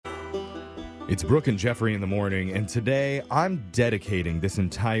It's Brooke and Jeffrey in the morning, and today I'm dedicating this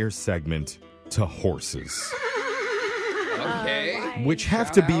entire segment to horses, Okay. which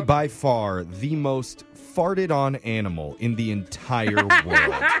have to be by far the most farted on animal in the entire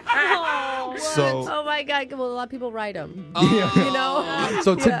world. Oh my God. Well, a lot of people ride them. Yeah. You know?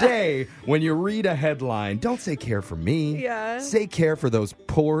 So today, when you read a headline, don't say care for me. Yeah. Say care for those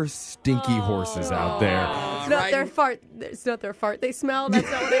poor, stinky horses out there. It's not their fart. It's not their fart they smell. That's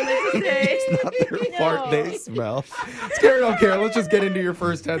not what I meant to say. It's not their fart they smell. Scare don't care. Let's just get into your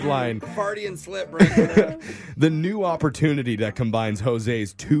first headline. Farty and slip right The new opportunity that combines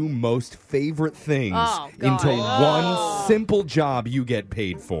Jose's two most favorite things into one simple job you get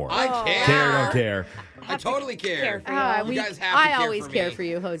paid for. I care. Care don't care. I totally care. for you. You guys have to I care always for me. care for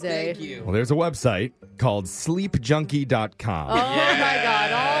you, Jose. Thank you. Well, there's a website called sleepjunkie.com. Oh my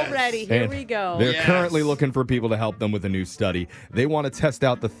God. Already. Here And we go. They're Yes. currently looking for people to help them with a new study. They want to test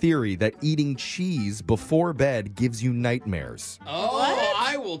out the theory that eating cheese before bed gives you nightmares. Oh,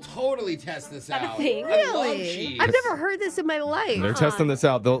 I will totally test this out. thing? I love Really? cheese. I've never heard this in my life. They're testing this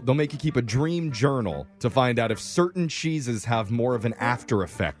out. They'll make you keep a dream journal to find out if certain cheeses have more of an after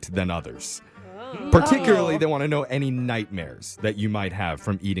effect than others. Particularly, they want to know any nightmares that you might have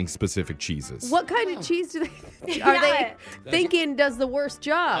from eating specific cheeses. What kind of cheese do they are they thinking does the worst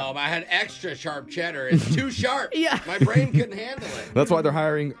job? I had extra sharp cheddar. It's too sharp. Yeah. My brain couldn't handle it. That's why they're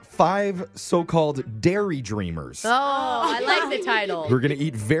hiring 5 so-called dairy dreamers. Oh, I like the title. Who are going to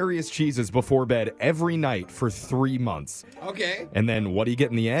eat various cheeses before bed every night for 3 months. Okay. And then what do you get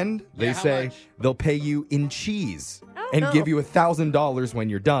in the end? They Yeah, how say much? they'll pay you in cheese and give you $1,000 when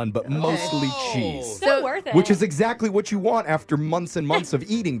you're done, but mostly cheese. So worth it. Which is exactly what you want after months and months of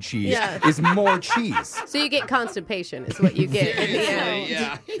eating cheese, Yeah. is more cheese. So you get constipation is what you get at the end.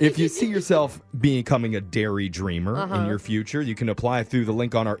 Yeah. If you see yourself becoming a dairy dreamer in your future, you can apply through the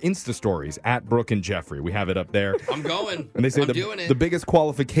link on our Insta stories at Brooke and Jeffrey. We have it up there. I'm going. And they say I'm doing the it. biggest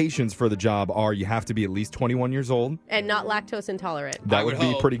qualifications for the job are you have to be at least 21 years old. And not lactose intolerant. That I would would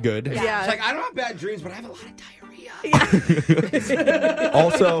be hope. pretty good. Yeah. It's like, I don't have bad dreams, but I have a lot of diarrhea.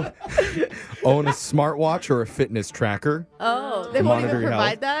 Also, own a smartwatch or a fitness tracker. Oh, they to won't monitor even your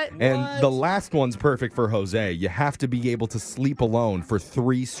provide health. that? And the last one's perfect for Jose. You have to be able to sleep alone for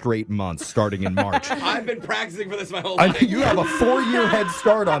 3 straight months starting in March. I've been practicing for this my whole I life. mean, you have a 4-year head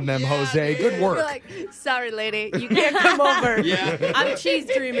start on them, Jose. Good You're work. like, sorry, lady, you can't come over. Yeah. I'm cheese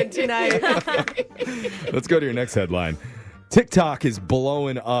dreaming tonight. Let's go to your next headline. TikTok is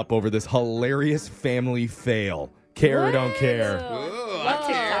blowing up over this hilarious family fail. Care or don't care. Ooh, Love I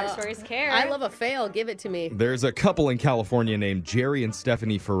TikTok care. stories. Care. I love a fail. Give it to me. There's a couple in California named Jerry and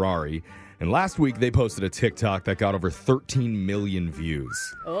Stephanie Ferrari. And last week they posted a TikTok that got over 13 million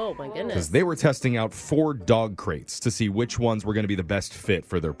views. Oh, my Because goodness. they were testing out 4 dog crates to see which ones were going to be the best fit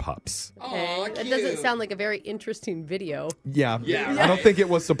for their pups. Aw, That cute. doesn't sound like a very interesting video. Yeah, Yeah. I don't think it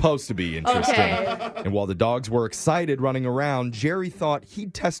was supposed to be interesting. Okay. And while the dogs were excited running around, Jerry thought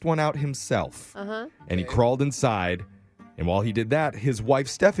he'd test one out himself. Uh-huh. And he crawled inside. And while he did that, his wife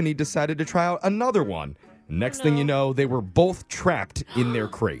Stephanie decided to try out another one. Next thing you know, they were both trapped in their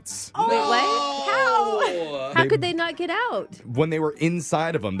crates. Wait, what? Oh. How could they not get out? When they were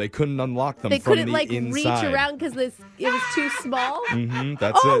inside of them, they couldn't unlock them They from couldn't, the like, inside. reach around because it was too small?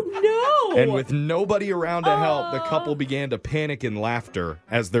 That's it. Oh, no. And with nobody around to help, the couple began to panic in laughter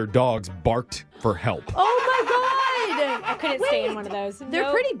as their dogs barked for help. Oh, my God. I couldn't stay in one of those. They're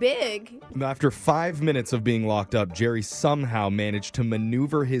Nope. pretty big. After 5 minutes of being locked up, Jerry somehow managed to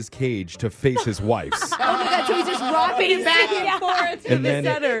maneuver his cage to face his wife's. Oh, my God. So he's just rocking it back and forth to And the then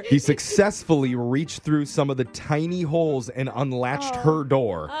center. he successfully reached through some of the tiny holes and unlatched her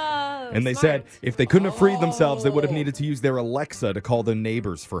door. And they said if they couldn't have freed themselves, they would have needed to use their Alexa to call the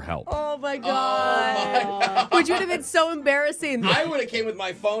neighbors for help. Oh, my God. Which would have been so embarrassing. I would have came with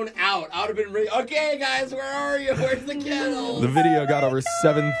my phone out. I would have been really, okay, guys, where are you? Where's the kennel? The video got over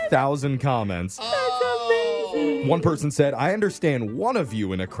 7,000 comments. Oh. One person said, I understand one of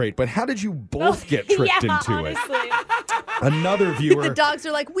you in a crate, but how did you both get tricked yeah, into it? honestly. Another viewer The dogs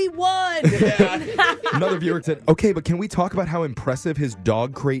are like, we won. Another viewer said, okay, but can we talk about how impressive his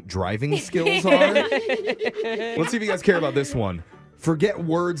dog crate driving skills are? Let's see if you guys care about this one. Forget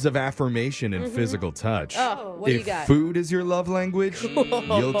words of affirmation and physical touch. Oh, what do you If got? food is your love language,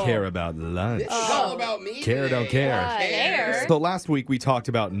 you'll care about lunch. It's all about me. Care or don't today. care. Care. So last week we talked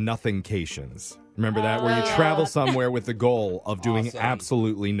about nothingcations. Remember that? Where you travel somewhere with the goal of doing Awesome.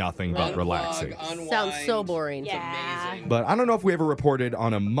 absolutely nothing but relaxing. Unwind. Sounds so boring. Yeah. Amazing. But I don't know if we ever reported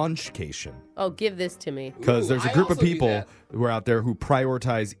on a munchcation. Oh, give this to me. Because there's a I group of also do people that. who are out there who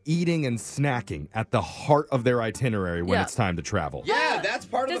prioritize eating and snacking at the heart of their itinerary when Yeah. it's time to travel. Yeah, that's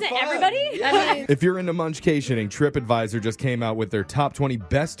part of the Doesn't fun. everybody? Yeah. I mean, If you're into munchcationing, TripAdvisor just came out with their top 20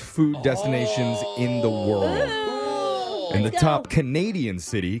 best food destinations in the world. Cool. And the top Canadian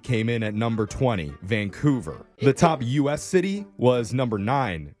city came in at number 20, Vancouver. The top U.S. city was number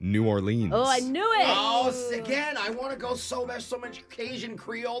 9, New Orleans. oh, I knew it. Again, I want to go so there's so much Cajun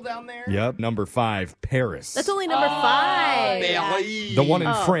Creole down there. Yep, number 5, Paris. That's only number 5. Paris. the one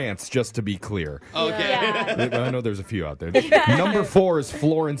in France, just to be clear. Okay. Yeah. I know there's a few out there. Number 4 is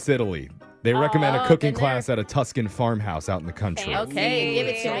Florence, Italy. They recommend a cooking been class at a Tuscan farmhouse out in the country. Fancy. Okay, give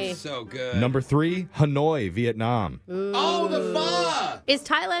it to me. So good. Number 3, Hanoi, Vietnam. Oh, the pho. Is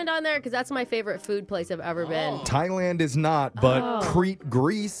Thailand on there? Because that's my favorite food place I've ever been. Thailand is not, but Crete,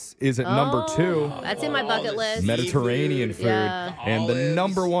 Greece is at number 2. That's in my bucket the list. Mediterranean food. Yeah. And the Olives.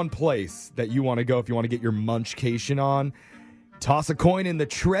 number 1 place that you want to go if you want to get your munchcation on, toss a coin in the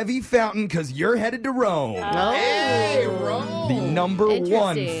Trevi Fountain because you're headed to Rome. Hey, Rome. The number 1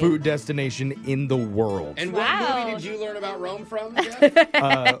 Interesting. food destination in the world. And Wow. what movie did you learn about Rome from, Jeff?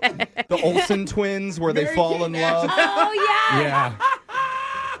 The Olsen twins where they Mary fall Kate in and love. Oh, yeah. Yeah.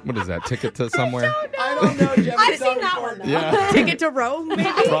 What is that? Ticket to somewhere? I don't know, Jeff. I've It's so seen that one, important. though. Yeah. Ticket to Rome, maybe?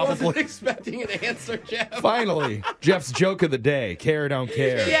 I wasn't Probably. expecting an answer, Jeff. Finally, Jeff's joke of the day. Care or don't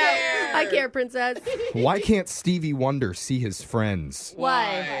care. Yeah, I care, princess. Why can't Stevie Wonder see his friends?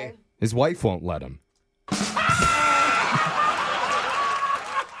 Why? His wife won't let him.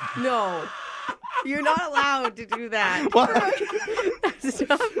 No. You're not allowed to do that. What? That's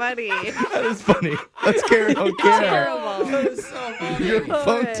not funny. That is funny. Let's care or don't care. Terrible. That is so funny. Your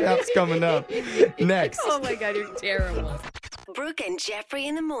phone tap's coming up. Next. Oh my God, you're terrible. Brooke and Jeffrey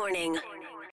in the morning.